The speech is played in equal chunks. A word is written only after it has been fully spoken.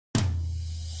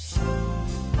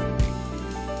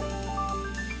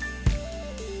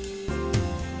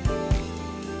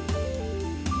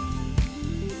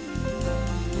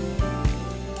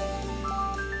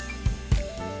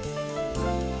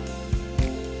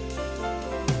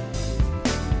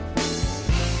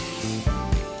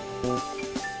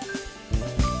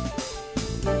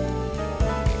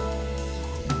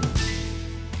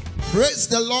Praise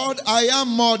the Lord, I am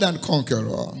more than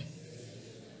conqueror.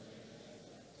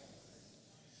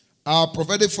 Our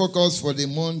prophetic focus for the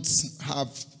month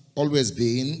have always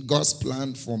been God's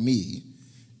plan for me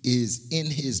is in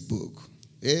his book.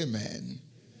 Amen.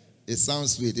 It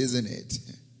sounds sweet, isn't it?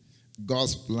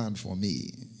 God's plan for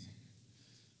me.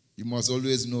 You must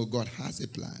always know God has a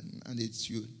plan, and it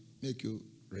should make you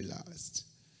relaxed.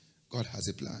 God has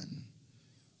a plan.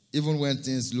 Even when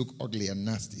things look ugly and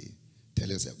nasty, tell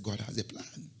yourself, God has a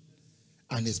plan.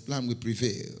 And his plan will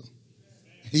prevail.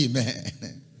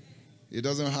 Amen. He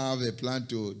doesn't have a plan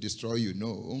to destroy you,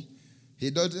 no.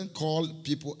 He doesn't call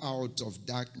people out of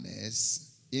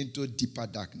darkness into deeper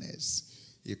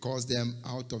darkness. He calls them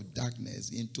out of darkness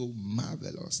into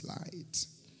marvelous light.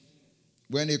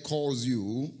 When he calls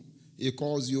you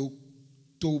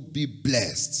to be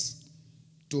blessed,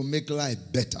 to make life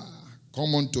better.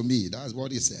 Come unto me. That's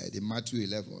what he said in Matthew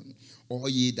 11. All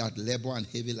ye that labor and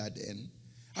heavy laden,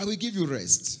 I will give you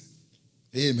rest.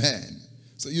 Amen.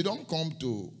 So you don't come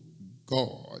to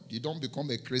God. You don't become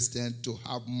a Christian to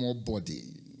have more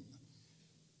burden.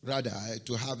 Rather,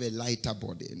 to have a lighter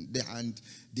burden. And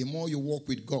the more you walk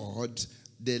with God,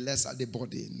 the lesser the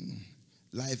burden.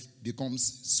 Life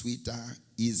becomes sweeter,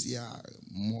 easier,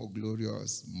 more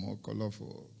glorious, more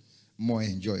colorful, more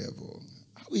enjoyable.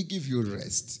 I will give you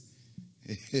rest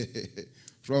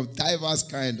from diverse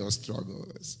kind of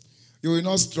struggles. You will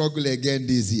not struggle again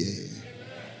this year.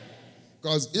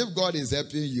 Because if God is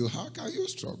helping you, how can you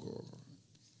struggle?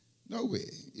 No way.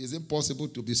 It's impossible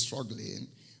to be struggling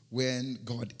when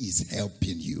God is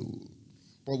helping you.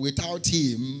 But without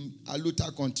him,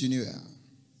 aluta continua.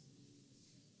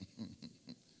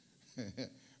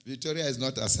 Victoria is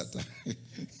not a certain.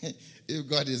 If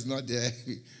God is not there,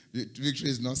 victory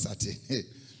is not certain.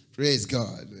 Praise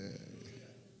God.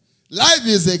 Life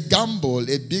is a gamble,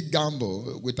 a big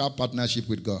gamble without partnership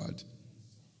with God.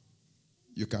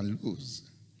 You can lose.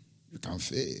 You can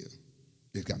fail.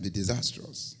 It can be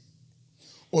disastrous.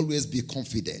 Always be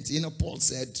confident. You know, Paul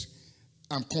said,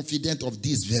 I'm confident of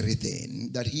this very thing,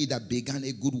 that he that began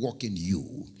a good work in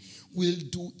you will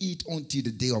do it until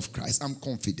the day of Christ. I'm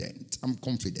confident. I'm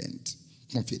confident.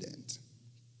 Confident.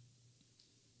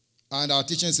 And our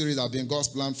teaching series has been God's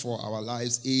plan for our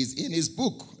lives is in his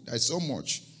book. There's so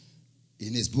much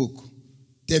in his book.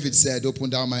 David said, open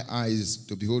down my eyes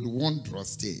to behold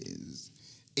wondrous things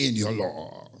in your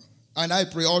law. And I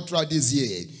pray all throughout this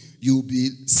year, you'll be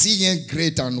seeing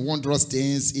great and wondrous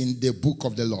things in the book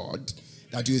of the Lord.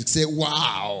 That you say,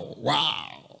 wow,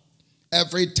 wow.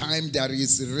 Every time there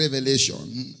is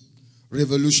revelation,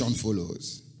 revolution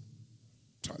follows.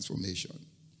 Transformation.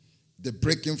 The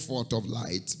breaking forth of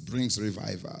light brings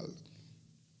revival.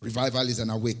 Revival is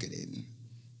an awakening.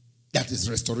 That is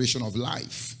restoration of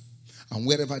life. And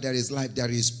wherever there is life, there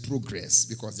is progress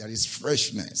because there is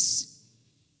freshness.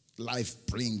 Life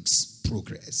brings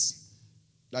progress.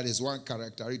 That is one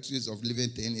characteristic of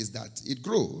living thing is that it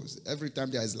grows. Every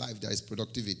time there is life, there is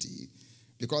productivity.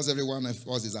 Because every one of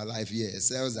us is alive here.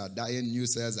 Cells are dying, new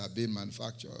cells are being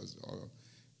manufactured or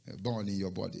born in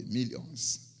your body.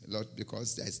 Millions. A lot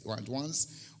because there is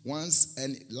once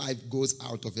any life goes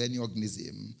out of any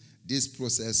organism, this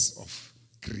process of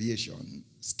creation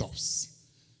stops.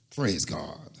 Praise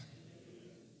God.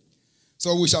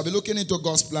 So we shall be looking into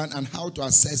God's plan and how to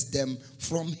assess them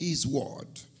from his word.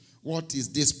 What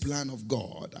is this plan of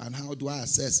God and how do I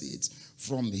assess it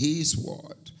from his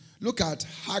word? Look at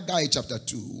Haggai chapter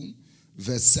 2,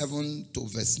 verse 7 to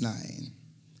verse 9.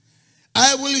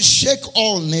 I will shake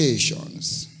all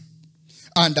nations,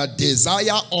 and the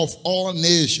desire of all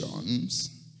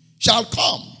nations shall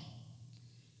come.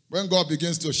 When God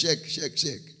begins to shake, shake,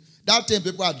 shake. That thing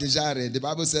people are desiring, the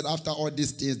Bible said, after all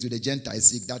these things do the Gentiles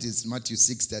seek. That is Matthew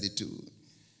 6:32.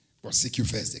 But seek you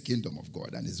first the kingdom of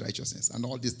God and his righteousness, and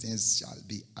all these things shall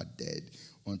be added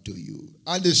unto you.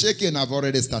 And the shaking have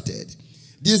already started.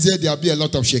 This year there will be a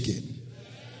lot of shaking.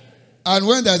 And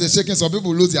when there is a shaking, some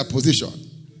people lose their position.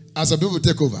 And some people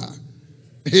take over.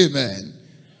 Amen.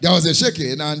 There was a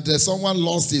shaking and someone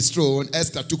lost his throne.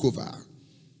 Esther took over.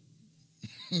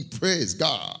 Praise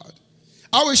God.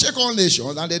 I will shake all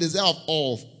nations and the desire of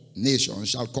all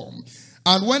nations shall come.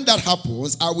 And when that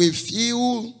happens, I will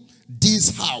fill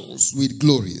this house with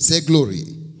glory. Say glory.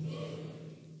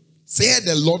 Say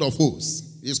the Lord of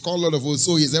hosts. He's called Lord of hosts,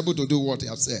 so he's able to do what he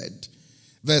has said.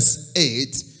 Verse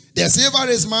 8. The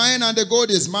silver is mine and the gold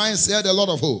is mine, said the Lord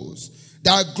of hosts.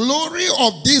 The glory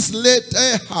of this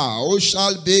latter house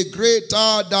shall be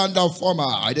greater than the former.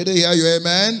 I didn't hear you,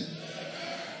 amen? Amen.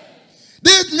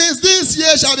 This means this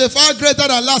year shall be far greater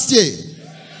than last year.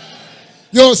 Amen.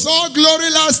 You saw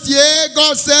glory last year.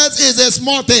 God says it's a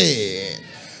small thing.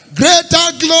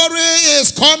 Greater glory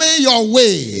is coming your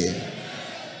way.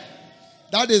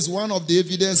 That is one of the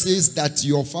evidences that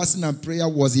your fasting and prayer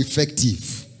was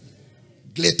effective.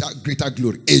 Greater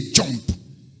glory. A jump.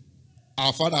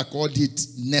 Our father called it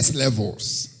next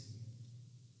levels.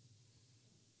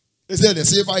 He said, the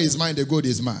silver is mine, the gold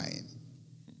is mine.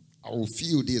 I will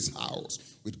fill this house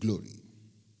with glory.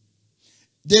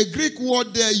 The Greek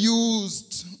word they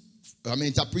used,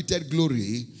 interpreted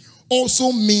glory,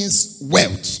 also means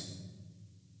wealth.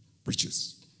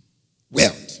 Riches.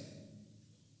 Wealth.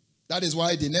 That is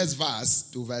why the next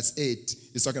verse, to verse 8,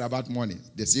 is talking about money.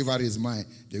 The silver is mine,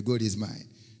 the gold is mine.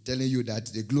 Telling you that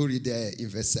the glory there in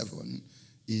verse 7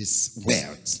 is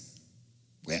wealth.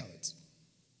 Wealth.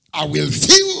 I will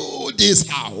fill this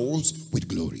house with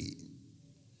glory.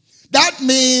 That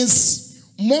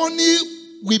means money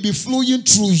will be flowing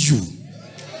through you,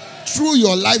 through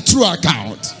your life, through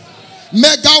account.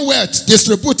 Mega wealth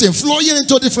distributing, flowing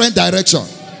into different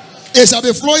directions. It shall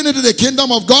be flowing into the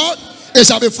kingdom of God. It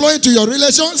shall be flowing to your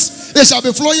relations. It shall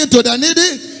be flowing to the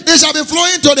needy. It shall be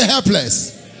flowing to the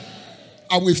helpless.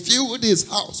 I will fill this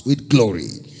house with glory.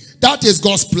 That is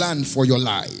God's plan for your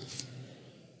life.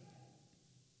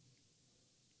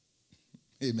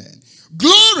 Amen.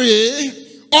 Glory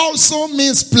also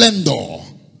means splendor.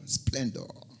 Splendor.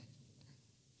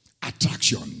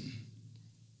 Attraction.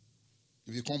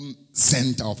 You become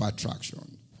center of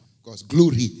attraction. Because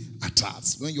glory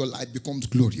attracts. When your life becomes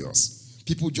glorious,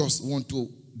 people just want to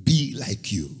be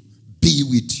like you, be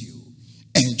with you,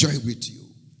 enjoy with you.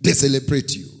 They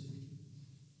celebrate you.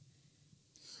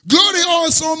 Glory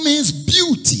also means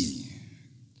beauty.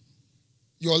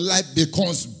 Your life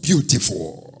becomes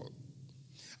beautiful.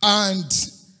 And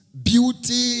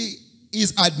beauty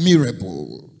is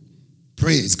admirable.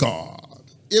 Praise God.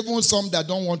 Even some that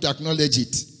don't want to acknowledge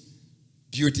it,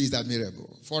 beauty is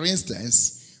admirable. For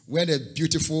instance, when a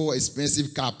beautiful,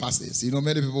 expensive car passes,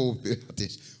 many people will pay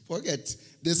attention. Forget,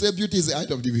 they say beauty is the eye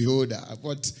of the beholder,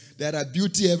 but there are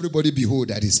beauty everybody behold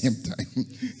at the same time.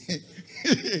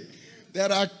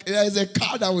 There is a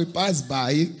car that will pass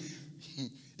by.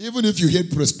 Even if you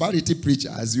hate prosperity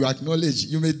preachers, you acknowledge,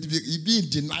 you may be in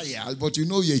denial, but you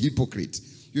know you're a hypocrite.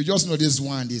 You just know this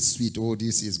one is sweet, oh,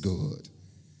 this is good.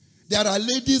 There are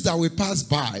ladies that will pass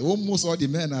by, almost all the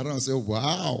men around say,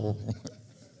 wow.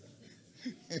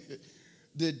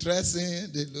 The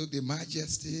dressing, they look, the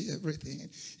majesty, everything.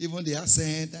 Even the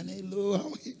accent, and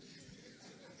hello.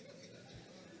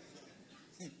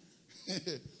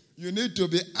 You need to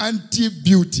be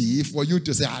anti-beauty for you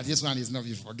to say, this one is not,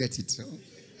 you forget it.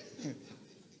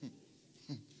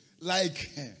 Like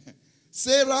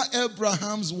Sarah,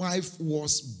 Abraham's wife,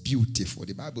 was beautiful.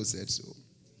 The Bible said so.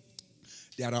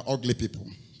 There are ugly people.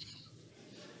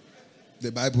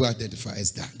 The Bible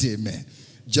identifies that. Amen.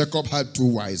 Jacob had two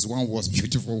wives. One was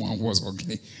beautiful, one was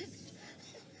ugly.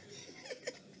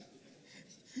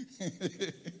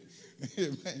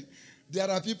 Amen. There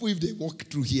are people, if they walk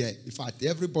through here, in fact,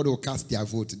 everybody will cast their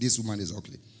vote. This woman is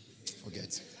ugly.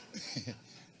 Forget.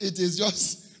 It is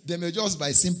just, they may just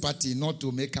by sympathy not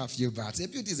to make her feel bad. Say,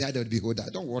 beauty is the eye of the beholder.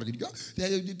 Don't worry.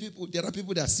 There are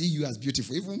people that see you as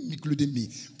beautiful, even including me.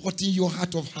 But in your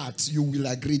heart of hearts, you will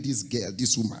agree this girl,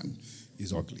 this woman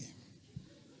is ugly.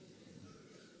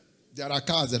 There are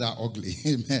cars that are ugly.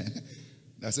 Amen.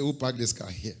 That's who parked this car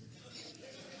here.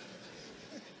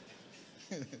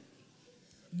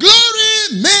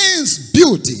 Glory means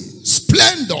beauty,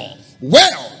 splendor,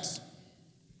 wealth.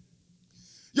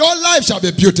 Your life shall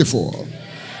be beautiful.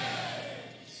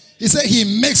 He said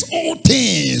he makes all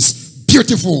things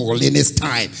beautiful in his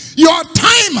time. Your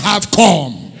time have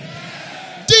come.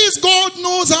 This God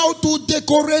knows how to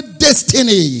decorate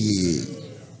destiny.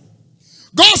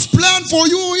 God's plan for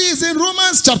you is in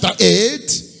Romans chapter 8,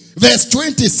 verse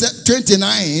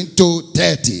 29 to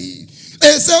 30.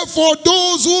 It said, for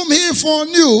those whom he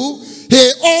foreknew,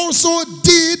 he also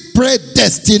did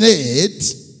predestinate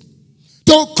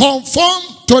to conform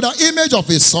to the image of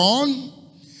his son,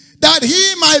 that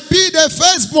he might be the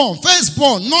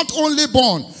firstborn, not only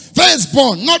born,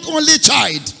 firstborn, not only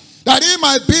child, that he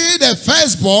might be the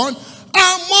firstborn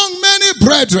among many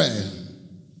brethren.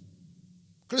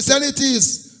 Christianity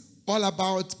is all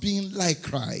about being like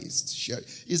Christ.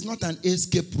 It's not an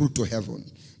escape route to heaven.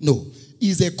 No,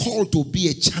 it's a call to be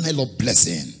a channel of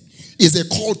blessing. It's a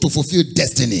call to fulfill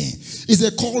destiny. It's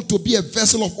a call to be a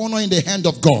vessel of honor in the hand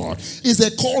of God. It's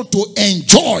a call to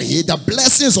enjoy the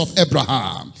blessings of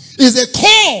Abraham. It's a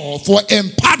call for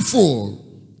impactful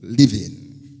living.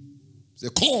 It's a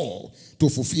call to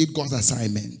fulfill God's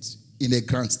assignment in a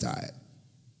grand style.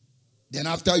 Then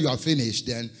after you are finished,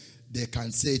 then they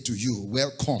can say to you,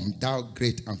 welcome, thou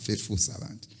great and faithful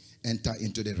servant. enter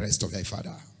into the rest of thy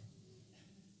Father.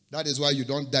 That is why you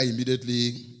don't die immediately,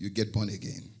 you get born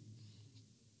again.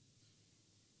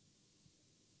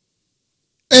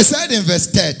 It said in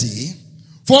verse 30,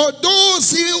 for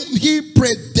those whom he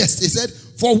predestined, he said,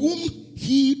 for whom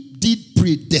he did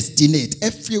predestinate,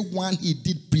 everyone he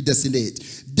did predestinate,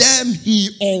 them he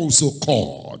also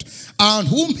called. And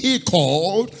whom he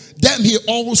called, them he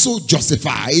also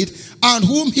justified. And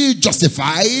whom he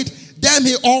justified, them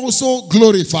he also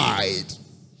glorified.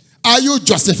 Are you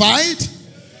justified?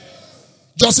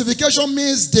 Justification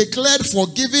means declared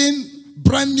forgiven,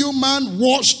 brand new man,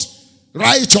 washed,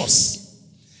 righteous.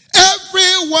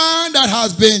 Everyone that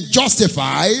has been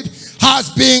justified has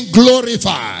been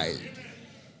glorified.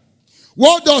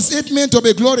 What does it mean to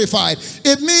be glorified?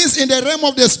 It means in the realm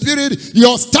of the spirit,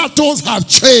 your status have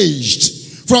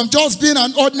changed from just being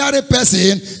an ordinary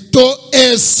person to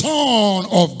a son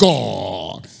of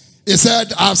God. He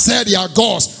said, I've said you are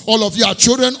gods. All of you are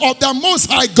children of the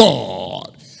Most High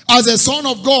God. As a son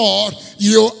of God,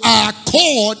 you are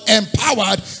called,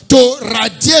 empowered to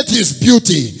radiate his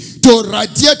beauty, to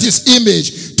radiate his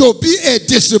image, to be a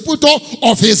distributor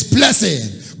of his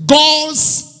blessing.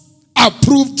 God's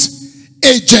approved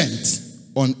agent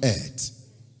on earth.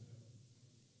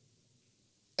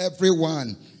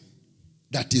 Everyone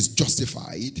that is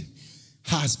justified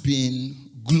has been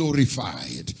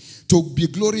glorified. To be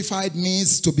glorified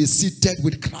means to be seated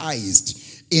with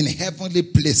Christ in heavenly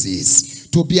places,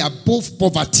 to be above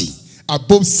poverty,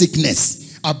 above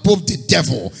sickness, above the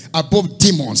devil, above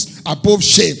demons, above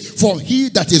shame. For he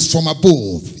that is from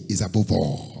above is above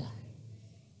all.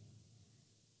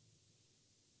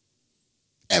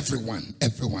 Everyone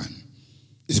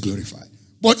is glorified.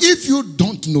 But if you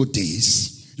don't know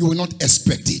this, you will not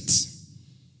expect it.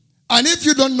 And if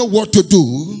you don't know what to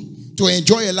do to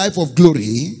enjoy a life of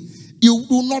glory, it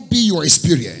will not be your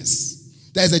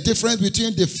experience. There is a difference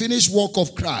between the finished work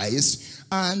of Christ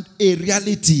and a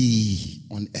reality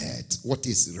on earth. What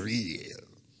is real?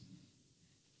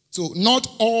 So not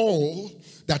all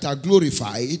that are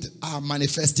glorified are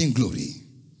manifesting glory.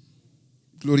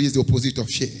 Glory is the opposite of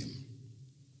shame.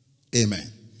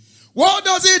 Amen. What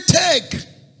does it take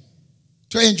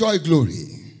to enjoy glory?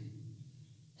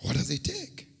 What does it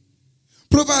take?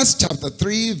 Proverbs chapter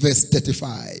 3 verse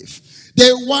 35.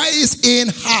 The wise in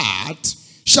heart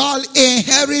shall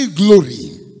inherit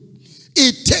glory.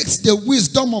 It takes the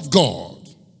wisdom of God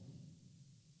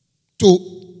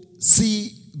to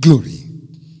see glory,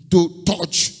 to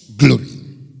touch glory.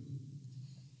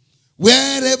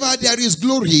 Wherever there is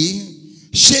glory,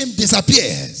 shame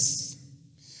disappears.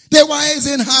 The wise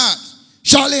in heart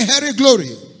shall inherit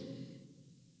glory.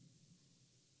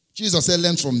 Jesus said,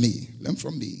 learn from me. Learn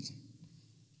from me.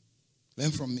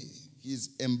 Learn from me. His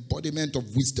embodiment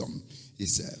of wisdom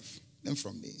himself. Learn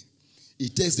from me.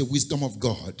 It takes the wisdom of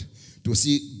God to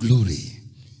see glory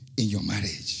in your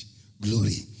marriage,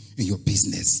 glory in your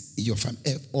business, in your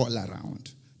family, all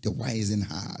around. The wise in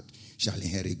heart shall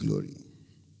inherit glory.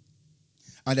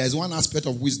 And there's one aspect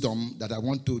of wisdom that I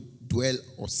want to dwell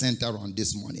or center on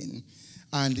this morning,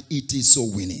 and it is so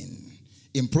winning.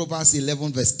 In Proverbs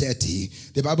 11 verse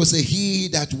 30, the Bible says, he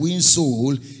that wins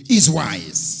soul is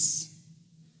wise.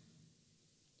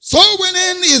 Soul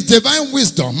winning is divine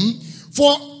wisdom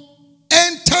for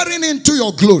entering into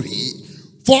your glory,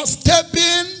 for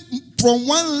stepping from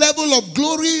one level of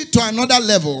glory to another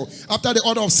level, after the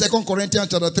order of 2 Corinthians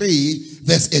chapter 3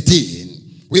 verse 18.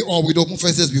 We all with open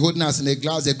faces beholding us in a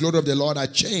glass, the glory of the Lord are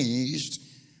changed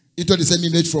into the same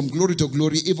image from glory to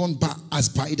glory, even as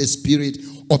by the Spirit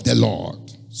of the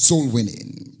Lord. Soul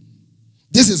winning.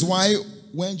 This is why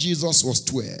when Jesus was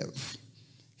 12,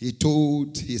 he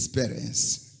told his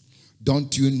parents,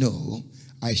 don't you know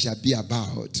I shall be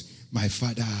about my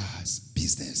Father's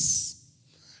business?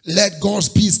 Let God's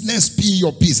business be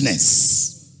your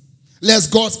business. Let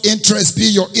God's interest be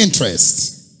your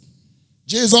interest.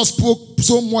 Jesus spoke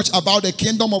so much about the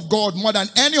kingdom of God more than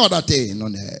any other thing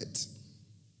on earth.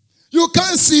 You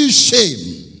can't see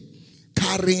shame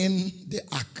carrying the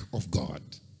ark of God.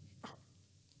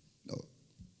 No.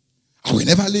 I will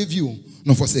never leave you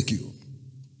nor forsake you.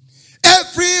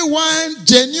 Everyone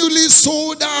genuinely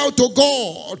sold out to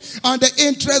God and the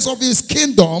interest of his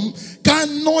kingdom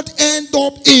cannot end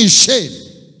up in shame.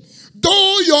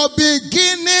 Though your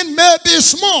beginning may be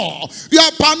small, you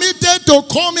are permitted to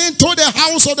come into the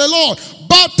house of the Lord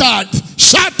battered,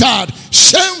 shattered,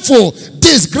 shameful,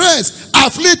 disgraced,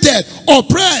 afflicted,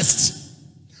 oppressed.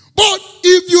 But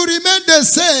if you remain the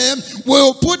same,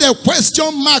 we'll put a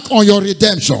question mark on your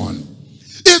redemption.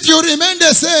 If you remain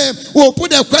the same, we'll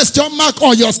put a question mark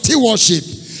on your stewardship.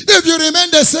 If you remain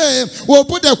the same, we'll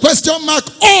put a question mark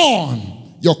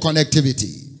on your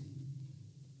connectivity.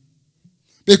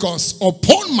 Because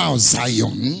upon Mount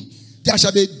Zion, there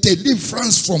shall be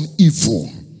deliverance from evil.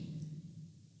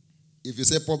 If you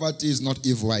say poverty is not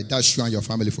evil, I dash you and your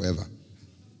family forever.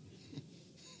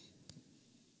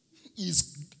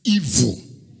 It's evil.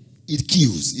 It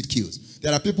kills. It kills.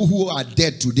 There are people who are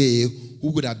dead today who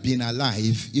would have been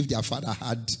alive if their father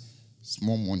had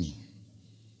small money.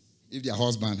 If their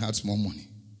husband had small money.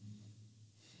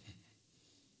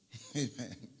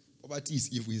 Amen. Poverty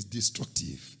is evil, it's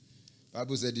destructive. The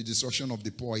Bible said the destruction of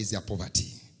the poor is their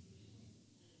poverty.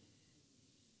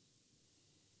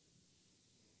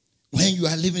 When you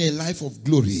are living a life of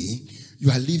glory,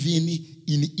 you are living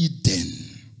in Eden.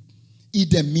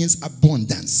 Eden means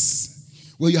abundance.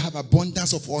 Where you have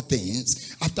abundance of all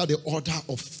things. After the order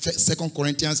of 2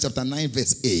 Corinthians chapter 9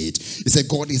 verse 8, it said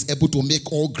God is able to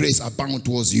make all grace abound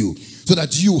towards you, so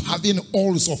that you, having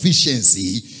all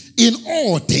sufficiency in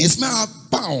all things, may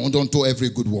abound unto every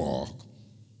good work.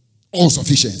 All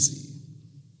sufficiency.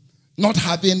 Not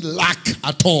having lack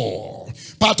at all.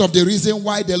 Part of the reason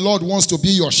why the Lord wants to be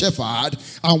your shepherd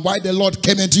and why the Lord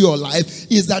came into your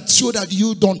life is that so that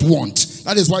you don't want.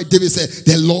 That is why David said,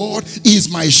 the Lord is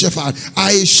my shepherd,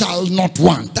 I shall not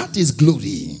want. That is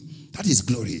glory. That is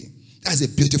glory. That is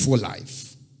a beautiful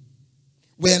life.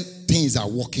 When things are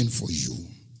working for you,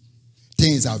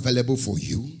 things are available for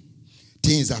you,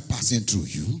 things are passing through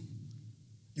you,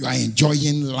 you are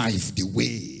enjoying life the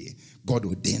way God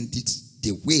ordained it,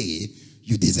 the way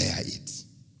you desire it.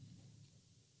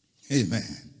 Amen.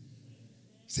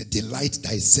 Say, delight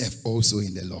thyself also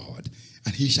in the Lord,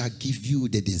 and he shall give you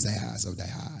the desires of thy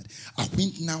heart.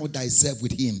 Acquaint now thyself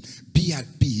with him, be at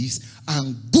peace,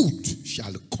 and good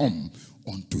shall come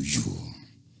unto you.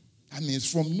 That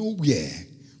means from nowhere,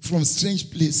 from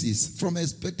strange places, from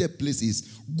expected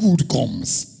places, good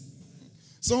comes.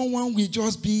 Someone will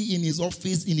just be in his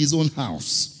office, in his own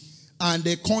house, and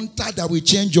the contact that will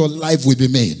change your life will be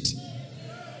made.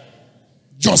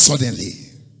 Just suddenly.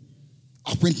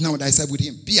 Acquaint now thyself with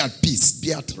him. Be at peace.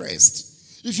 Be at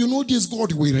rest. If you know this,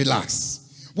 God will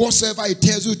relax. Whatsoever he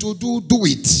tells you to do, do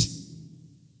it.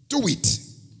 Do it.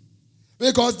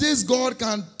 Because this God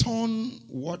can turn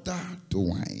water to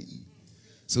wine.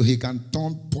 So he can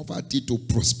turn poverty to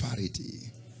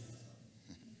prosperity.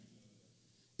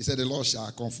 He said, the Lord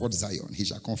shall comfort Zion. He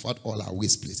shall comfort all our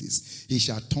waste places. He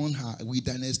shall turn her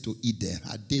wilderness to Eden,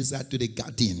 her desert to the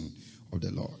garden of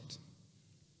the Lord.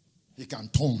 He can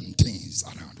turn things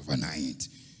around overnight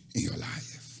in your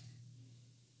life.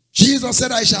 Jesus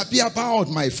said, I shall be about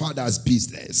my Father's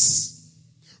business.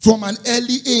 From an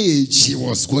early age, he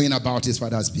was going about his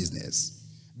Father's business.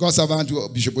 God's servant,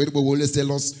 Bishop Wynberg, will always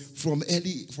tell us, from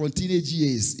teenage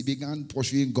years, he began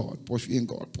pursuing God, pursuing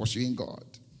God, pursuing God,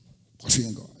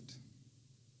 pursuing God.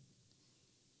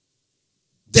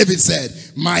 David said,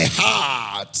 my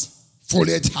heart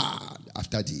followed hard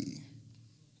after thee.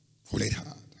 Followed hard.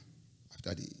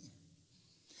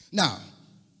 Now,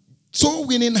 soul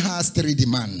winning has 3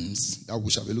 demands that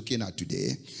we shall be looking at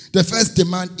today. The first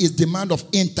demand is demand of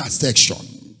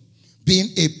intercession, being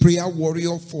a prayer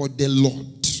warrior for the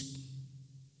Lord.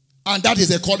 And that is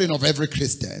a calling of every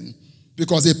Christian,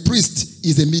 because a priest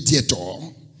is a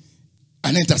mediator,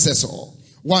 an intercessor,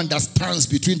 one that stands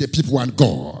between the people and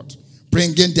God,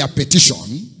 bringing their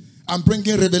petition and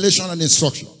bringing revelation and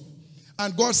instruction.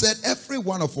 And God said every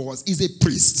one of us is a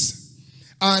priest.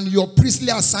 And your priestly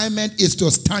assignment is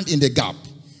to stand in the gap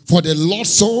for the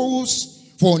lost souls,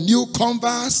 for new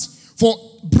converts, for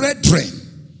brethren.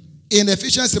 In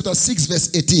Ephesians chapter 6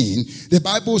 verse 18, the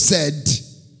Bible said,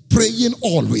 praying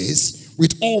always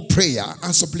with all prayer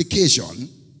and supplication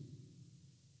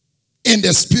in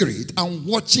the spirit, and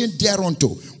watching thereunto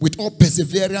with all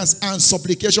perseverance and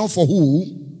supplication for who?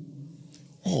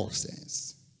 All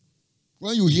saints.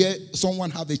 When you hear someone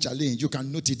have a challenge, you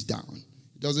can note it down.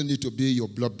 It doesn't need to be your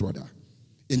blood brother.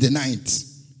 In the night,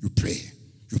 you pray,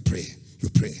 you pray, you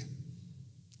pray.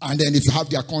 And then if you have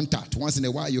their contact, once in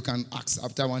a while you can ask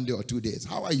after 1 day or 2 days,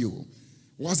 how are you?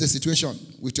 What's the situation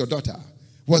with your daughter?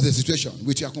 What's the situation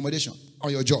with your accommodation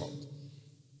or your job?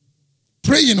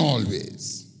 Praying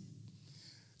always.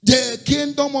 The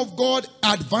kingdom of God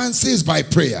advances by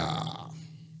prayer.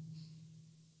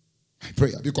 By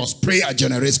prayer, because prayer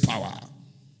generates power.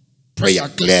 Prayer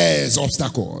clears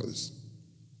obstacles.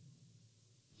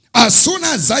 As soon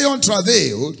as Zion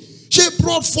travailed, she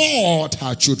brought forth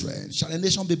her children. Shall a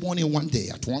nation be born in 1 day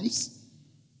at once?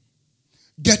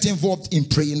 Get involved in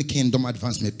praying kingdom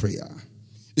advancement prayer.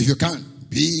 If you can,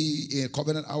 be in a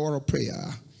covenant hour of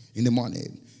prayer in the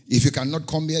morning. If you cannot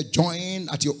come here, join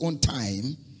at your own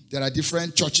time. There are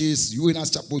different churches,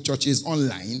 Winners Chapel churches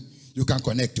online you can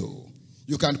connect to.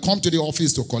 You can come to the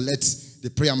office to collect the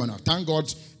prayer manual. Thank God,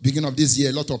 beginning of this year,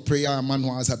 a lot of prayer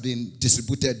manuals have been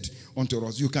distributed onto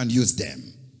us. You can use them.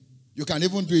 You can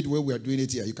even do it where we are doing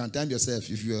it here. You can time yourself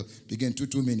if you begin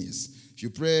 2 minutes. If you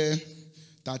pray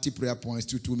 30 prayer points,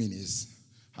 2 minutes.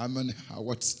 How many?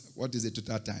 What is the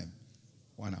total time?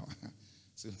 1 hour.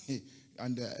 So,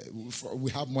 and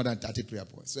we have more than 30 prayer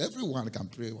points. So everyone can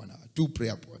pray 1 hour. 2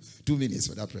 prayer points. 2 minutes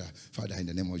for that prayer. Father, in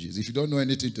the name of Jesus. If you don't know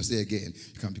anything to say again,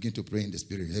 you can begin to pray in the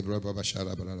spirit. And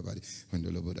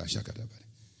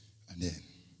then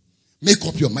make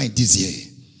up your mind this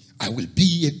year. I will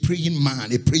be a praying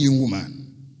man, a praying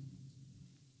woman.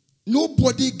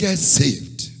 Nobody gets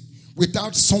saved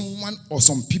without someone or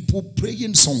some people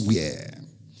praying somewhere.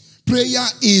 Prayer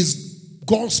is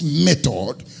God's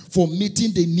method for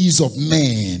meeting the needs of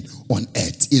men on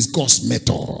earth. Is God's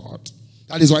method.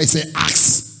 That is why I say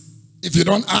ask. If you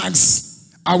don't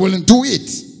ask, I will do it.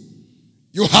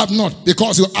 You have not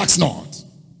because you ask not.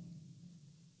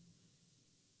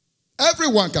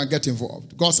 Everyone can get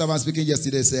involved. God's servant speaking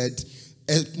yesterday said,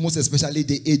 most especially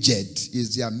the aged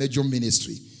is their major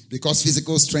ministry. Because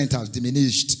physical strength has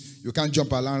diminished. You can't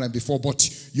jump around before, but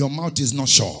your mouth is not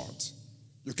short.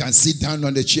 You can sit down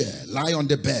on the chair, lie on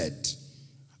the bed,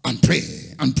 and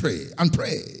pray, and pray, and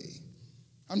pray,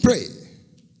 and pray.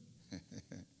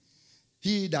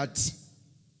 He that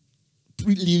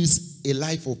lives a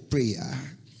life of prayer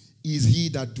is he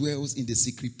that dwells in the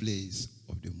secret place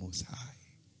of the Most High.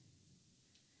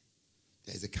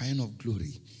 There is a kind of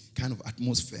glory, kind of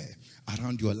atmosphere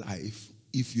around your life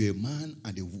if you're a man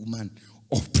and a woman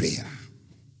of prayer.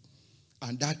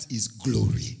 And that is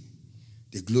glory.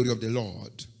 The glory of the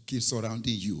Lord keeps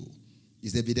surrounding you,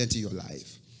 is evident in your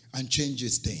life, and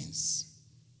changes things.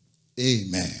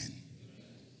 Amen.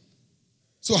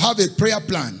 So have a prayer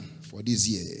plan for this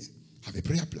year. Have a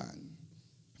prayer plan.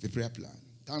 Have a prayer plan.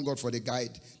 Thank God for the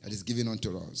guide that is given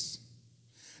unto us.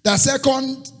 The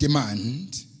second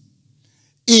demand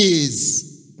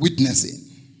is witnessing.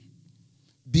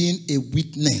 Being a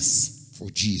witness for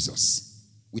Jesus.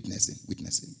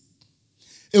 Witnessing.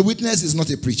 A witness is not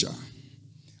a preacher.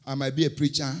 I might be a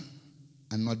preacher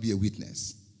and not be a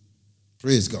witness.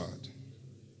 Praise God.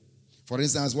 For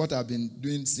instance, what I've been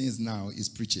doing since now is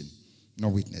preaching,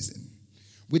 not witnessing.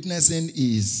 Witnessing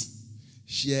is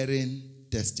sharing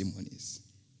testimonies.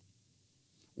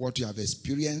 What you have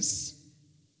experienced,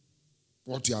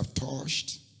 what you have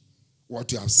touched,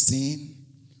 what you have seen,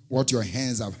 what your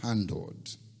hands have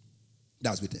handled.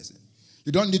 That's witnessing.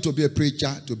 You don't need to be a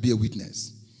preacher to be a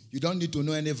witness. You don't need to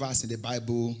know any verse in the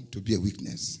Bible to be a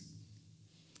witness.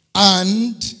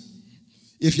 And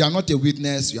if you are not a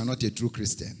witness, you are not a true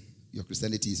Christian. Your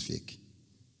Christianity is fake.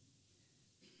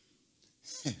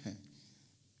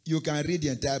 You can read the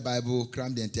entire Bible,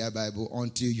 cram the entire Bible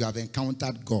until you have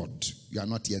encountered God. You are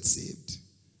not yet saved.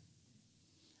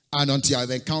 And until you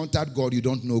have encountered God, you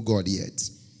don't know God yet.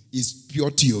 It's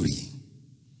pure theory.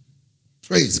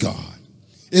 Praise God.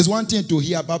 It's one thing to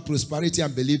hear about prosperity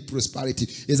and believe prosperity.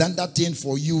 It's another thing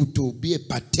for you to be a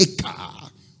partaker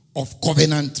of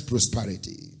covenant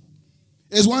prosperity.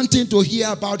 It's one thing to hear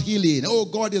about healing. Oh,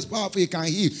 God is powerful, he can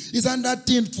heal. It's another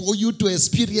thing for you to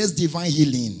experience divine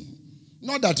healing.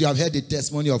 Not that you have heard the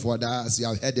testimony of others, you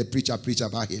have heard the preacher preach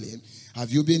about healing.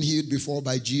 Have you been healed before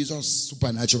by Jesus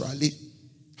supernaturally?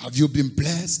 Have you been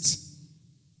blessed?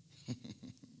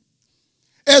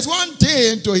 It's one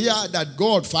thing to hear that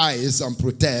God fights and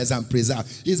protects and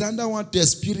preserves. It's another one to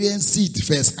experience it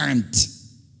firsthand.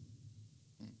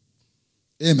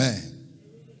 Amen.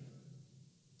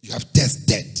 You have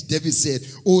tested. David said,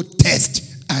 oh,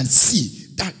 test and see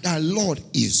that the Lord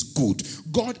is good.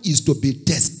 God is to be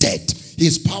tested.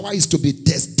 His power is to be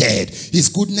tested. His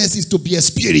goodness is to be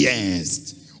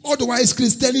experienced. Otherwise,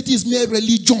 Christianity is mere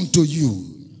religion to you.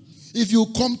 If you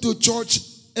come to church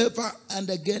ever and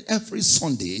again every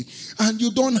Sunday and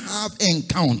you don't have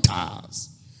encounters,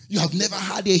 you have never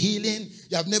had a healing,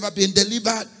 you have never been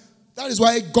delivered. That is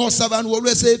why God's servant will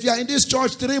always say, if you are in this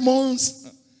church 3 months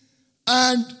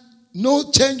and no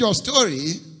change of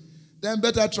story, then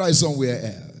better try somewhere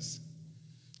else.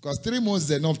 Because 3 months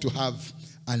is enough to have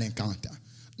an encounter.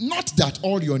 Not that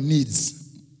all your needs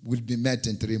will be met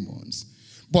in 3 months,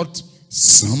 but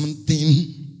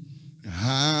something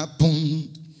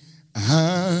happened,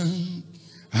 and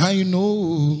I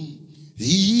know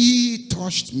he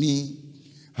touched me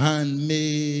and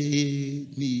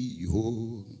made me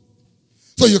whole.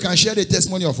 So you can share the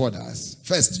testimony of others.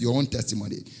 First, your own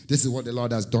testimony. This is what the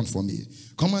Lord has done for me.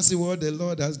 Come and see what the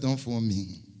Lord has done for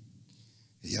me.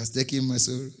 He has taken my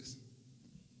sorrows.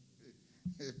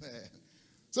 Amen.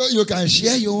 So you can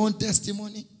share your own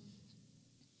testimony.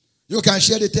 You can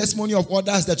share the testimony of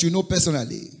others that you know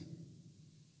personally.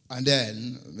 And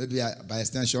then, maybe by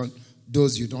extension,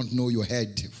 those you don't know you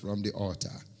heard from the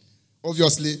altar.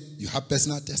 Obviously, you have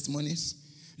personal testimonies.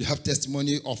 You have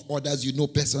testimony of others you know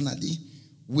personally,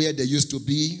 where they used to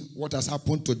be, what has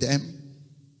happened to them.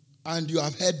 And you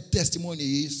have heard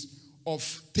testimonies of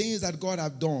things that God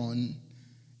have done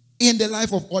in the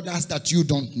life of others that you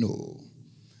don't know.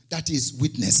 That is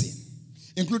witnessing,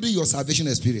 including your salvation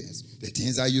experience. The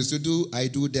things I used to do, I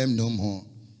do them no more.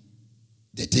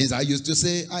 The things I used to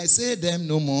say, I say them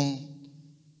no more.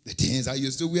 The things I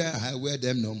used to wear, I wear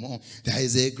them no more. There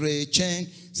is a great change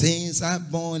since I'm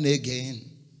born again.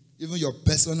 Even your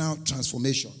personal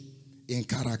transformation in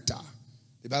character.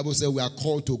 The Bible says we are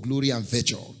called to glory and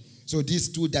virtue. So these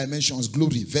two dimensions,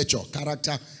 glory, virtue,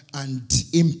 character, and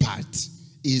impact,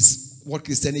 is what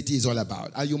Christianity is all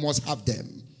about. And you must have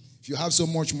them. If you have so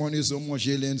much money, so much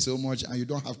healing, so much, and you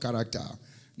don't have character,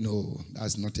 no,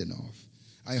 that's not enough.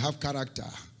 And you have character.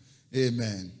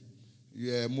 Amen.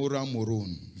 You're moral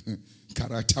maroon.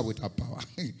 Character without power.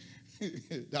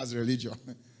 That's religion.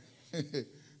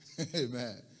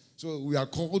 Amen. So we are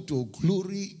called to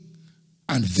glory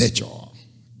and virtue.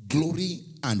 Glory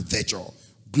and virtue.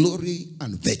 Glory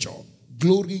and virtue.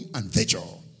 Glory and virtue.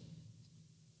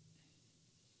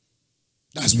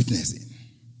 That's witnessing.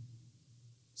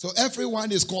 So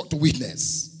everyone is called to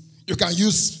witness. You can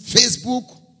use Facebook,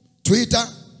 Twitter,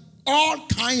 all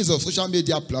kinds of social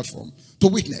media platforms to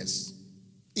witness.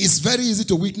 It's very easy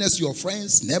to witness your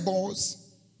friends,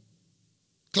 neighbors,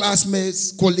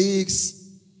 classmates, colleagues,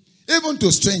 even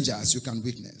to strangers you can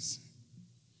witness.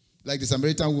 Like the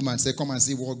Samaritan woman said, come and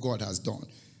see what God has done.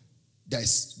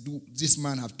 This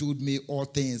man have told me all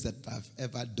things that I've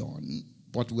ever done,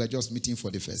 but we're just meeting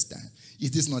for the first time. Is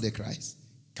this not the Christ?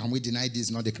 Can we deny this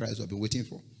is not the Christ we've been waiting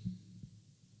for?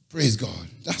 Praise God.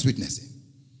 That's witnessing.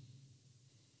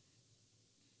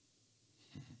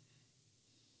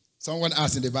 Someone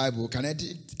asked in the Bible, can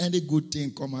any good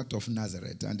thing come out of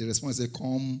Nazareth? And the response is,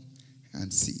 come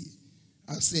and see.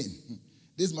 I've seen.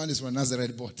 This man is from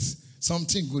Nazareth, but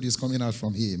something good is coming out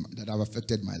from him that have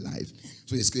affected my life.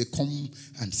 So it's going to come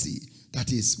and see.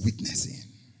 That is witnessing.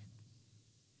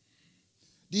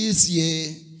 This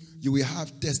year, you will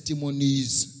have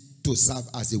testimonies to serve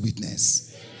as a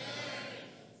witness.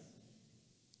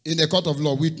 In the court of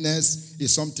law, witness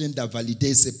is something that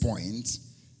validates a point.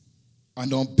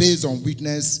 And based on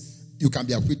witness, you can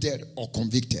be acquitted or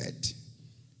convicted.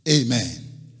 Amen.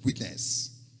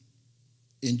 Witness.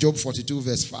 In Job 42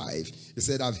 verse 5, it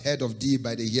said, I've heard of thee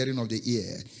by the hearing of the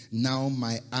ear. Now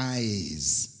my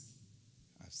eyes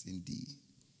have seen thee.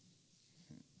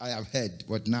 I have heard,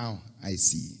 but now I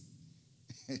see.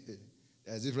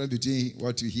 There's a difference between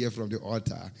what you hear from the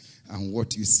altar and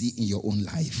what you see in your own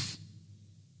life.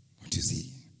 What you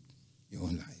see in your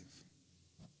own life.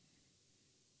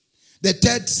 The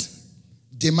third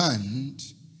demand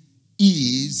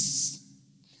is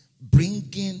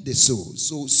bringing the soul.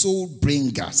 So soul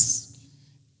bringers.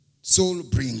 Soul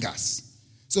bringers.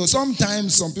 So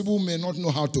sometimes some people may not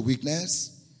know how to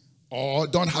witness or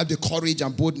don't have the courage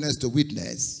and boldness to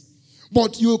witness.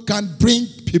 But you can bring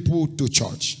people to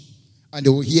church and they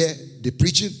will hear the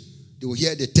preaching. They will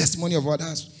hear the testimony of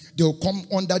others. They will come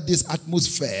under this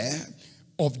atmosphere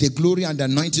of the glory and the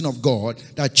anointing of God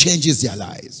that changes their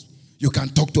lives. You can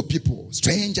talk to people,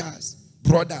 strangers,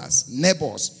 brothers,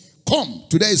 neighbors. Come,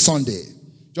 today is Sunday.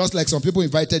 Just like some people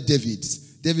invited David.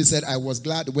 David said, I was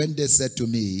glad when they said to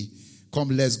me, come,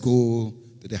 let's go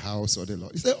to the house of the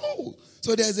Lord. He said, oh,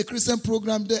 so there's a Christian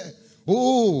program there.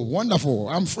 Oh, wonderful.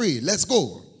 I'm free. Let's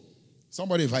go.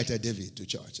 Somebody invited David to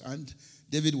church, and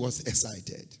David was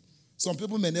excited. Some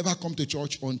people may never come to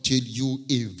church until you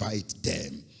invite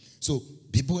them. So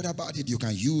be bold about it. You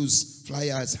can use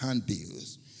flyers,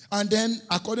 handbills. And then,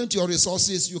 according to your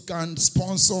resources, you can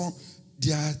sponsor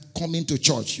their coming to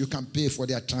church. You can pay for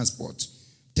their transport.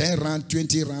 10 rand,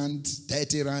 20 rand,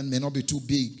 30 rand may not be too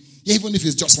big. Even if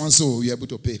it's just one soul, you're able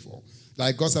to pay for.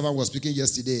 Like God's servant was speaking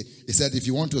yesterday. He said, if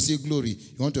you want to see glory,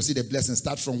 you want to see the blessing,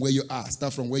 start from where you are.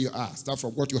 Start from where you are. Start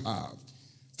from what you have.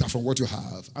 Start from what you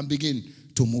have. And begin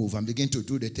to move and begin to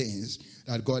do the things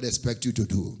that God expects you to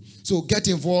do. So get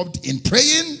involved in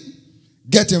praying.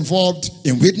 Get involved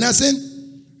in witnessing.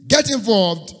 Get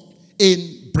involved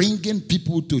in bringing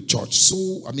people to church.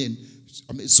 Soul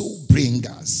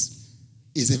bringers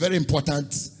is a very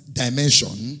important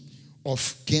dimension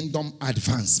of kingdom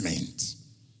advancement.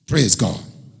 Praise God.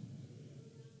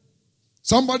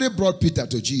 Somebody brought Peter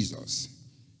to Jesus.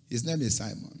 His name is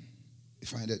Simon. He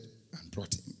found it and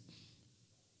brought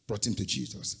him to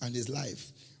Jesus. And his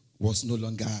life was no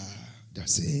longer the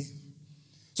same.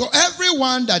 So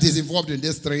everyone that is involved in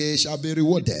this three shall be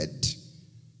rewarded.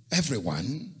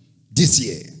 Everyone this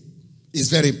year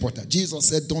is very important. Jesus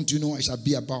said, don't you know I shall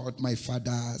be about my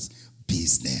Father's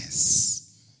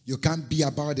business? You can't be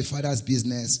about the Father's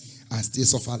business and still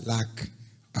suffer lack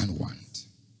and want.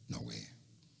 No way.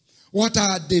 What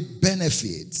are the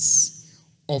benefits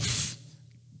of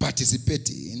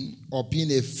participating or being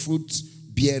a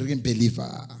fruit-bearing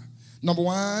believer? Number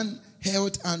one,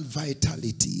 health and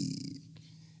vitality.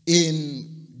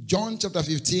 In John chapter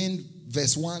 15,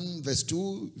 verse 1, verse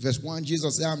 2, verse 1,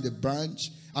 Jesus said, I'm the branch,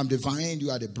 I'm the vine,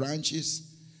 you are the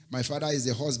branches. My Father is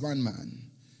the husbandman.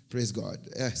 Praise God.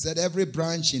 Said, every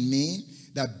branch in me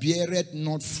that beareth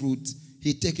not fruit,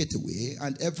 he taketh away.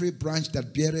 And every branch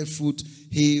that beareth fruit,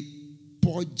 he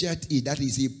purgeth it. That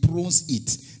is, he prunes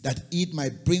it, that it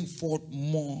might bring forth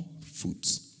more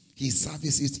fruit. He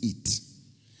services it.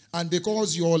 And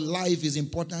because your life is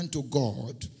important to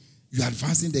God, you are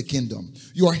advancing the kingdom.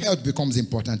 Your health becomes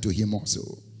important to him also.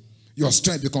 Your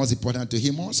strength becomes important to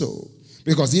him also.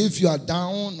 Because if you are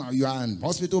down or you are in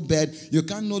hospital bed, you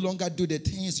can no longer do the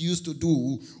things you used to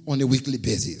do on a weekly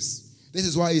basis. This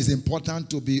is why it's important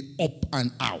to be up and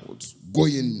out,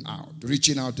 going out,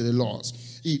 reaching out to the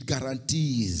lost. It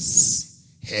guarantees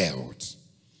health.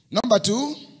 Number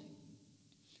two,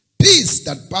 peace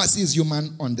that passes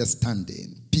human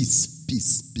understanding. Peace,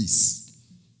 peace, peace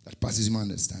that passes human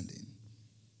understanding.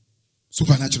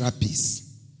 Supernatural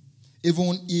peace.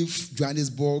 Even if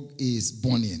Johannesburg is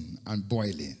burning and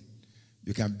boiling,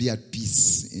 you can be at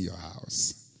peace in your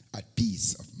house, at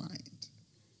peace of mind.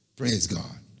 Praise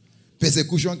God.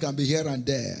 Persecution can be here and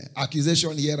there,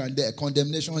 accusation here and there,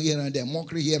 condemnation here and there,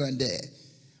 mockery here and there.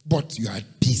 But you are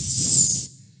at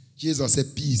peace. Jesus said,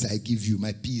 peace I give you,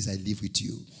 my peace I live with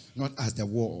you. Not as the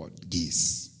world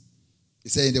gives. He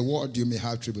said, in the world you may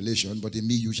have tribulation, but in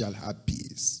me you shall have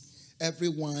peace.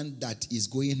 Everyone that is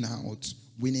going out,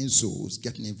 winning souls,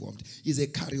 getting involved, is a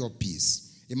carrier of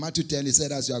peace. In Matthew 10, he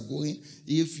said, as you are going,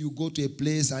 if you go to a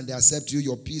place and they accept you,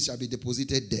 your peace shall be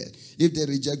deposited there. If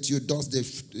they reject you, does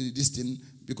this thing,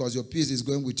 because your peace is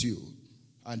going with you.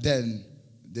 And then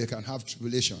they can have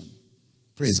tribulation.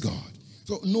 Praise God.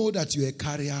 So know that you're a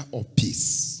carrier of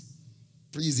peace.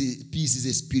 Peace is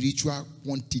a spiritual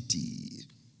quantity,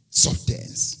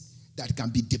 substance that can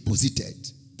be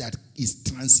deposited, that is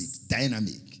transit,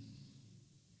 dynamic.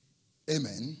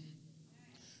 Amen.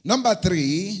 Number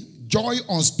three, joy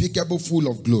unspeakable, full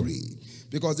of glory.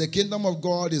 Because the kingdom of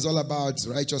God is all about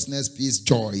righteousness, peace,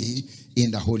 joy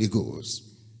in the Holy Ghost.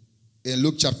 In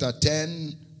Luke chapter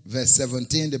 10, verse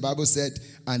 17, the Bible said,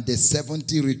 and the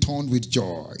 70 returned with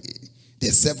joy. The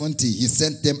 70, he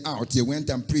sent them out. They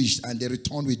went and preached, and they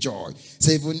returned with joy.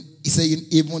 Saying,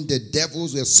 even the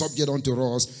devils were subject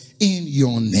unto us in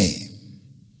your name.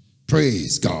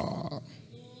 Praise God.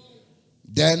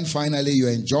 Then finally you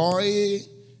enjoy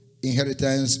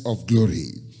inheritance of glory.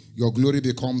 Your glory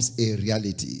becomes a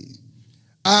reality.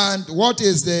 And what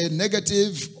is the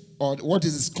negative, or what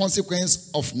is the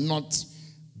consequence of not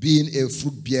being a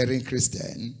fruit-bearing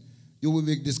Christian? You will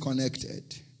be disconnected.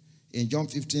 In John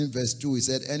 15 verse 2, he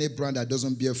said, any branch that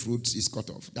doesn't bear fruit is cut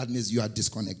off. That means you are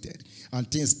disconnected.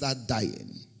 And things start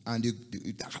dying. And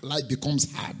life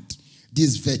becomes hard.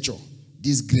 This virtue,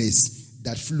 this grace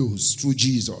that flows through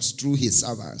Jesus, through his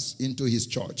servants, into his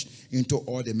church, into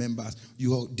all the members,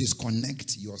 you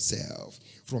disconnect yourself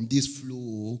from this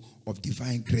flow of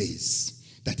divine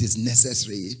grace that is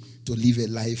necessary to live a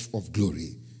life of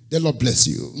glory. The Lord bless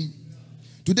you.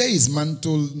 Today is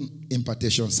Mantle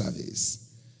Impartation service.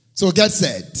 So get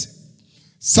set.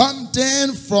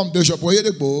 Something from Bishop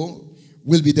Oyedepo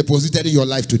will be deposited in your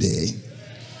life today.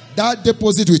 That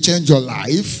deposit will change your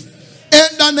life.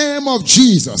 In the name of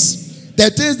Jesus, the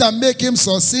things that make him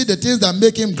succeed, the things that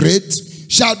make him great,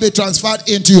 shall be transferred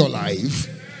into your life.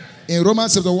 In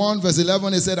Romans chapter 1 verse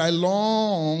 11, he said, I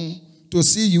long to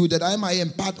see you, that I might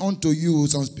impart unto you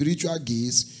some spiritual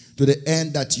gifts, to the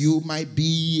end that you might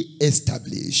be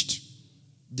established.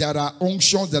 There are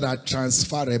unctions that are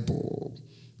transferable.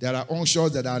 There are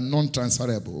unctions that are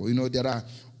non-transferable. You know, there are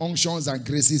unctions and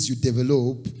graces you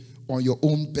develop on your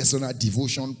own personal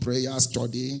devotion, prayer,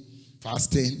 study,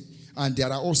 fasting. And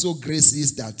there are also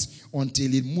graces that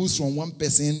until it moves from one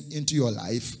person into your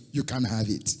life, you can't have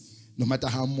it. No matter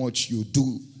how much you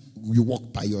do, you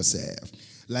walk by yourself.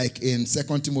 Like in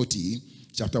 2 Timothy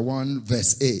chapter 1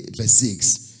 verse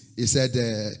 6, he said,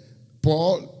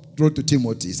 Paul wrote to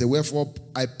Timothy, he said, wherefore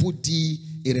I put thee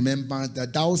in remembrance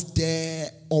that thou stir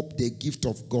up the gift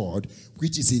of God,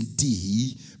 which is in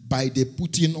thee, by the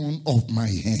putting on of my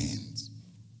hands.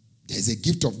 There's a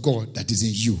gift of God that is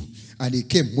in you. And he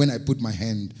came when I put my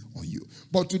hand on you.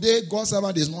 But today, God's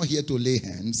servant is not here to lay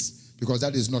hands, because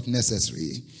that is not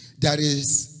necessary. There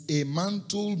is a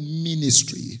mantle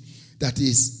ministry that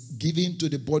is given to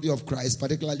the body of Christ,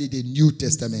 particularly the New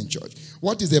Testament church.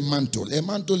 What is a mantle? A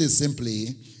mantle is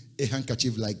simply a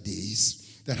handkerchief like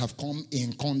this that have come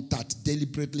in contact,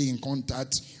 deliberately in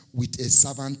contact with a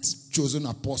servant, chosen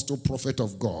apostle, prophet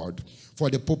of God, for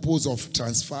the purpose of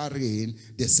transferring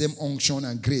the same unction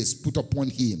and grace put upon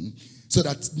him, so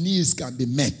that needs can be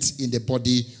met in the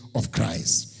body of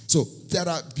Christ. So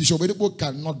Bishop Edipo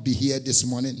cannot be here this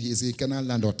morning. He is in Canaan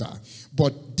Landota.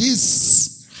 But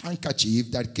this handkerchief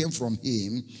that came from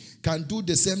him can do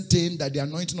the same thing that the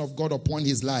anointing of God upon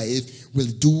his life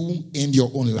will do in your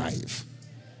own life.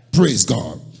 Praise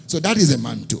God. So that is a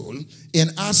mantle. In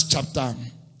Acts chapter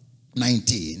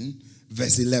 19,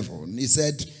 verse 11, he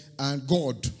said, and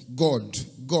God,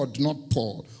 not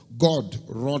Paul, God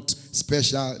wrought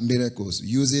special miracles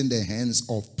using the hands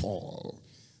of Paul.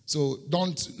 So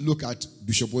don't look at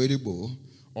Bishop Oedipo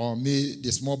or me,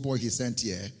 the small boy he sent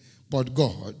here, but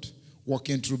God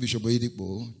walking through Bishop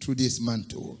Oedipo through this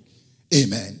mantle.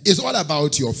 Amen. It's all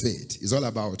about your faith. It's all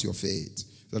about your faith.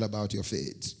 It's all about your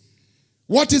faith.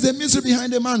 What is the mystery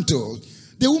behind the mantle?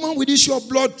 The woman with the issue of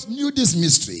blood knew this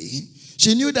mystery.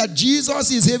 She knew that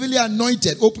Jesus is heavily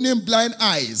anointed, opening blind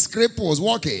eyes, cripples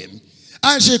walking.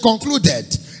 And she concluded,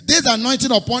 this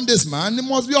anointing upon this man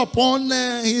must be upon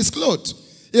his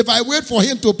clothes. If I wait for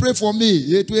him to pray for me,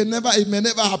 it may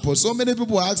never happen. So many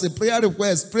people ask a prayer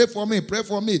request, pray for me, pray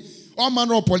for me. All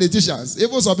manner of politicians.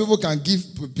 Even some people can give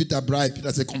Peter a bribe.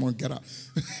 Peter say, come on, get up.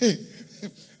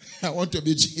 I want to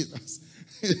be Jesus.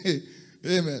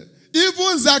 Amen.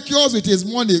 Even Zacchaeus with his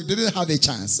money didn't have a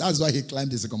chance. That's why he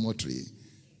climbed the sycamore tree.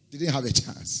 Didn't have a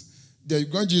chance.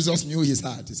 When Jesus knew his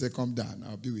heart, he said, come down,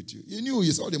 I'll be with you. He knew,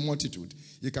 he saw the multitude.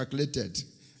 He calculated.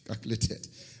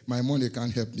 My money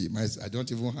can't help me. I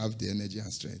don't even have the energy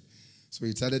and strength. So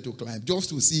he started to climb just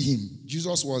to see him.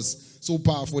 Jesus was so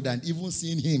powerful that even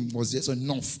seeing him was just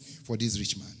enough for this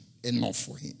rich man. Enough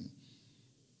for him.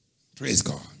 Praise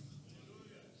God.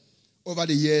 Over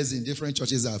the years in different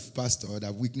churches I've pastored,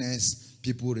 I've witnessed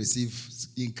people receive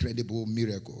incredible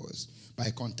miracles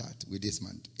by contact with this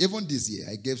mantle. Even this year,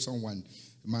 I gave someone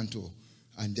a mantle,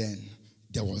 and then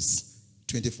there was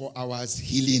 24 hours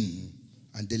healing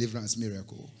and deliverance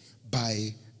miracle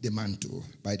by the mantle.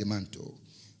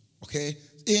 Okay?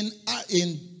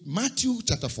 In Matthew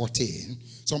chapter 14,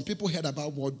 some people heard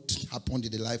about what happened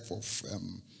in the life of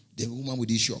the woman with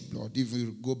the issue of blood. If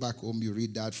you go back home, you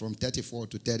read that from 34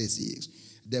 to 36.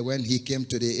 Then when he came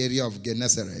to the area of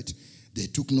Gennesaret, they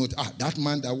took note, that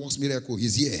man that works miracle,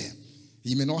 he's here.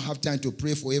 He may not have time to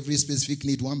pray for every specific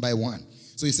need one by one.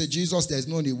 So he said, Jesus, there's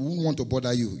no need. We won't want to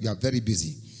bother you. You are very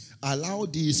busy. Allow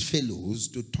these fellows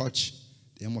to touch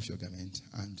the hem of your garment.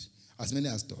 And as many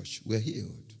as touched were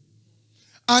healed.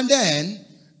 And then,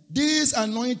 this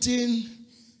anointing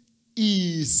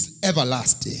is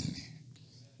everlasting.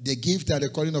 The gift and the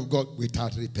calling of God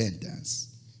without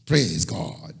repentance. Praise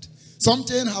God.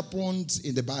 Something happened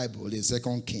in the Bible in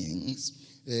 2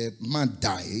 Kings. A man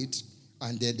died,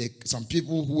 and then some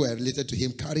people who were related to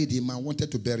him carried him and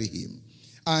wanted to bury him.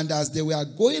 And as they were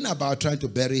going about trying to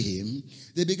bury him,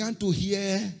 they began to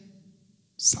hear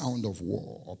sound of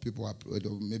war, or people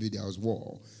maybe there was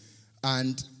war.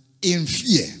 And in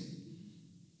fear,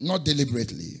 not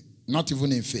deliberately, not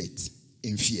even in faith,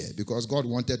 in fear, because God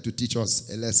wanted to teach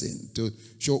us a lesson, to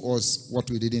show us what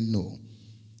we didn't know.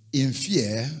 In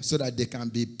fear, so that they can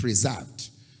be preserved.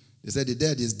 They said the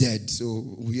dead is dead,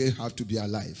 so we have to be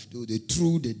alive. So they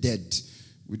threw the dead.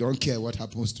 We don't care what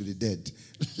happens to the dead.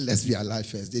 Let's be alive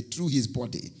first. They threw his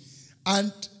body.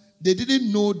 And they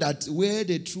didn't know that where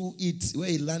they threw it, where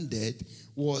it landed,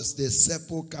 was the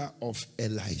sepulchre of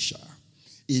Elisha.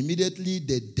 Immediately,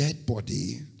 the dead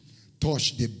body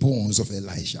touched the bones of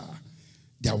Elisha.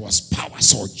 There was power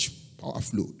surge, power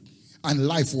flowed, and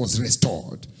life was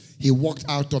restored. He walked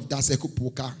out of that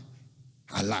sepulchre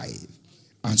alive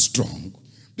and strong,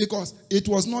 because it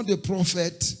was not the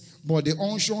prophet, but the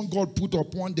unction God put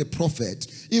upon the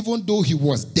prophet. Even though he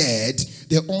was dead,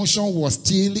 the unction was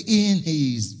still in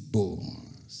his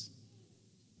bones.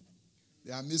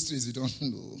 There are mysteries we don't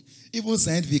know. Even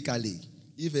scientifically,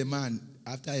 if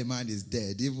after a man is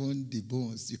dead, even the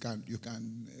bones, you can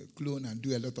clone and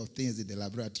do a lot of things in the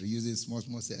laboratory using small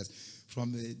cells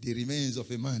from the remains of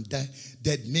a man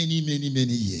dead many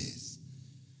years.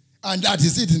 And that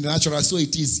is it in the natural, so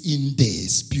it is in the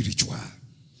spiritual.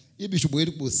 If you should be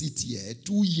able to sit here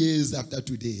 2 years after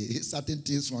today, certain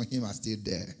things from him are still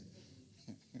there.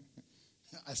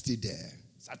 Are still there.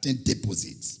 Certain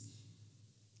deposits.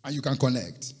 And you can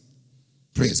connect.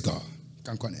 Praise God.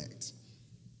 Can connect.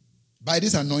 By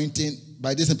this anointing,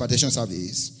 by this impartation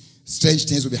service, strange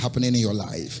things will be happening in your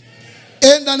life.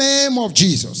 In the name of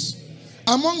Jesus.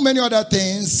 Among many other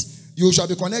things, you shall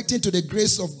be connecting to the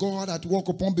grace of God at work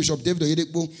upon Bishop David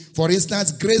Oyedepo. For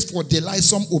instance, grace for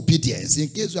delightsome obedience. In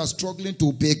case you are struggling to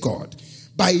obey God.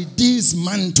 By this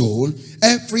mantle,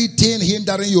 everything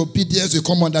hindering your obedience will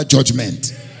come under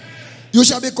judgment. You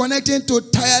shall be connecting to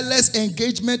tireless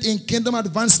engagement in kingdom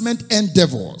advancement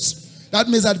endeavors. That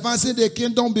means advancing the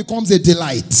kingdom becomes a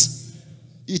delight.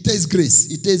 It takes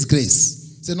grace. It takes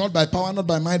grace. Say, not by power, not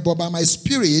by might, but by my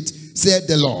spirit, said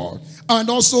the Lord. And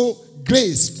also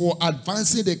grace for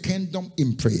advancing the kingdom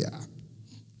in prayer.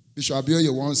 Bishop Abioye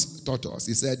once taught us.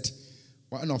 He said,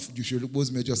 one of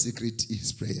Bishop's major secret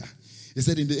is prayer. He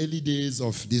said, in the early days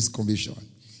of this commission,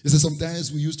 he said,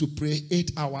 sometimes we used to pray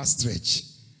 8 hours stretch.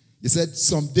 He said,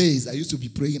 some days I used to be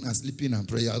praying and sleeping and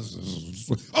praying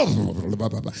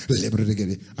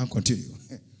and continue.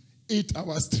 8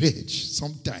 hours stretch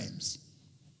sometimes.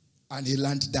 And he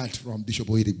learned that from Bishop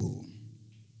Oyedepo.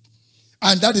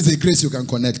 And that is a grace you can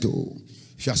connect to.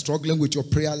 If you are struggling with your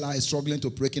prayer life, struggling to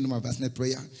pray kingdom advancement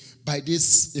prayer, by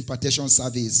this impartation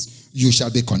service, you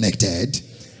shall be connected.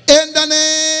 In the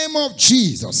name of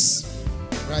Jesus.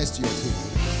 Rise to your feet.